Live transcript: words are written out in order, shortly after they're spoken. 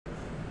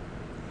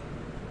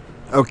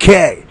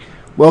Okay,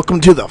 welcome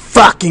to the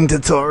fucking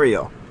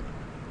tutorial.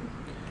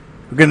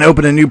 We're gonna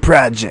open a new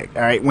project,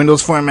 alright?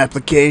 Windows Form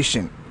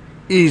application.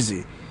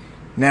 Easy.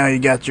 Now you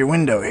got your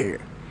window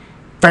here.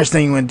 First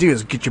thing you want to do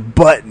is get your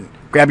button.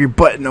 Grab your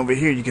button over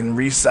here. You can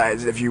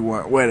resize it if you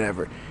want,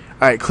 whatever.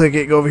 Alright, click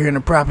it, go over here in the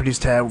Properties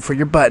tab for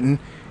your button.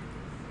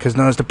 Because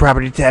notice the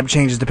Property tab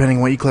changes depending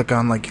on what you click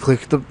on. Like you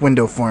click the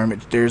window form,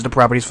 there's the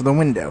properties for the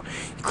window.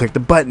 You click the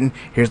button,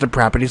 here's the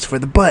properties for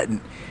the button.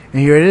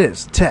 And here it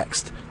is,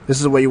 text. This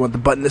is what you want the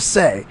button to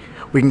say.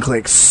 We can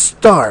click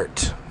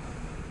Start.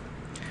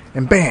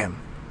 And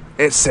bam,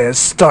 it says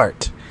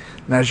Start.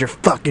 And there's your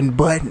fucking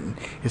button.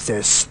 It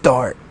says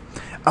Start.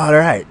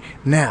 Alright,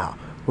 now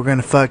we're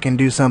gonna fucking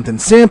do something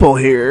simple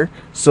here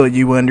so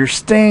you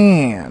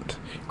understand.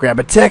 Grab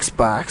a text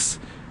box.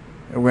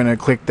 And we're gonna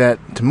click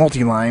that to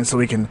multi-line so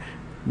we can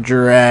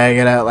drag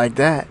it out like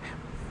that.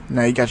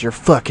 Now you got your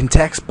fucking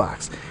text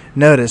box.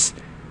 Notice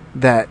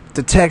that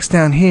the text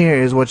down here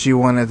is what you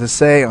wanted to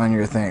say on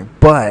your thing,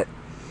 but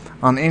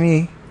on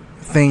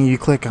anything you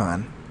click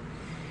on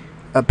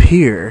up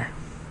here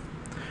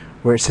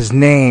where it says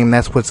name,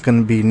 that's what's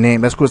going to be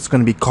named, that's what's going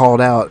to be called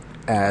out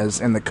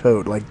as in the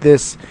code. Like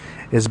this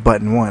is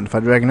button 1. If I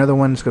drag another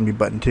one, it's going to be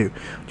button 2.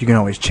 You can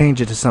always change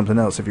it to something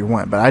else if you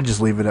want, but I just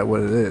leave it at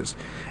what it is.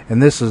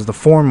 And this is the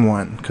form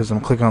 1 because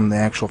I'm clicking on the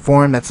actual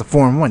form. That's the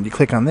form 1. You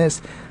click on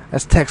this,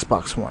 that's text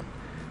box 1.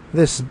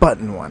 This is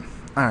button 1.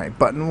 Alright,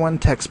 button 1,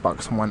 text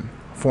box 1,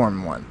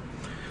 form 1.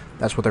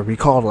 That's what they're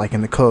recalled like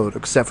in the code,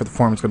 except for the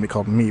form is going to be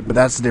called me, but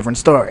that's a different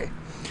story.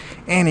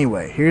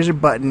 Anyway, here's your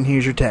button,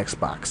 here's your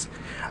text box.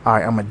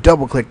 Alright, I'm going to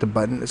double click the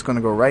button. It's going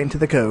to go right into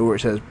the code where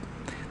it says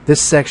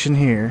this section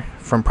here,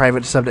 from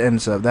private sub to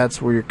end sub,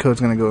 that's where your code's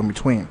going to go in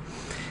between.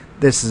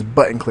 This is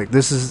button click.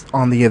 This is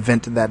on the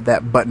event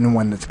that button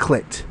 1 that's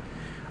clicked.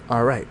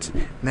 Alright,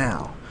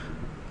 now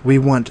we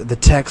want the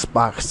text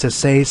box to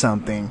say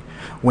something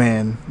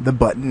when the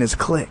button is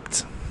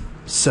clicked.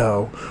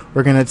 So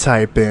we're going to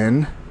type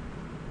in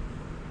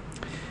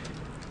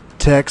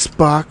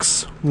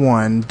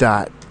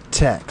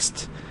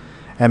textbox1.text.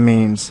 That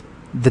means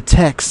the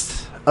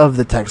text of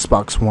the text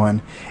box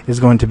 1 is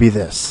going to be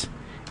this.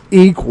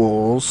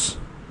 Equals,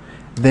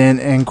 then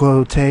in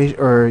quotations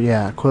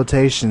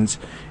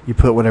you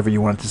put whatever you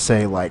want it to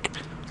say, like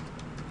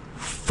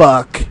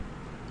fuck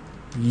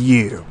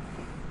you.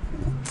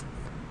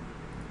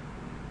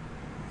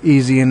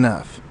 Easy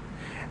enough.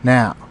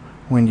 Now,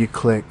 when you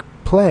click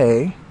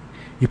play,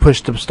 you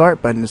push the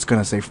start button, it's going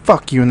to say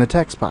fuck you in the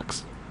text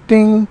box.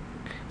 Ding.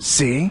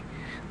 See?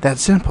 That's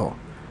simple.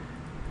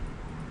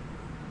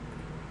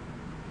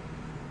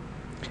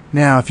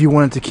 Now, if you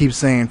wanted to keep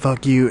saying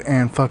fuck you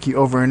and fuck you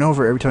over and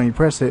over every time you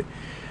press it,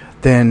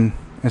 then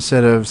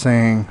instead of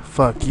saying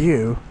fuck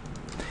you,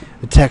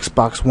 the text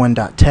box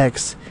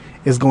 1.text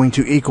is going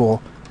to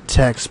equal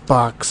text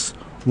box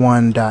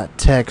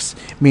 1.text,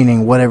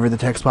 meaning whatever the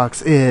text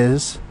box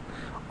is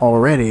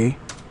already,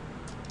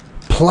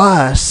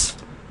 plus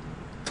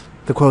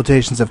the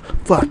quotations of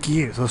fuck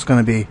you. So it's going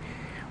to be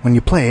when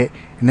you play it,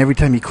 and every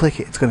time you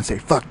click it, it's going to say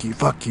fuck you,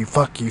 fuck you,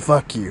 fuck you,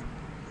 fuck you.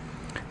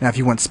 Now if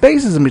you want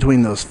spaces in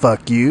between those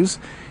fuck yous,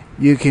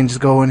 you can just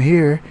go in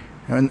here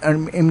and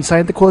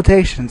inside the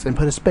quotations and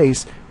put a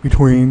space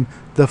between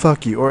the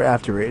fuck you or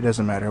after it,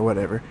 doesn't matter,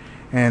 whatever.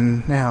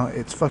 And now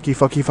it's fuck you,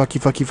 fuck you, fuck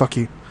you, fuck you, fuck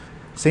you.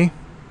 See?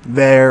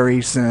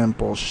 Very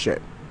simple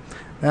shit.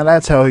 Now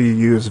that's how you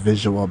use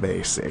Visual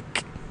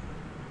Basic.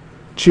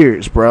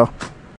 Cheers, bro.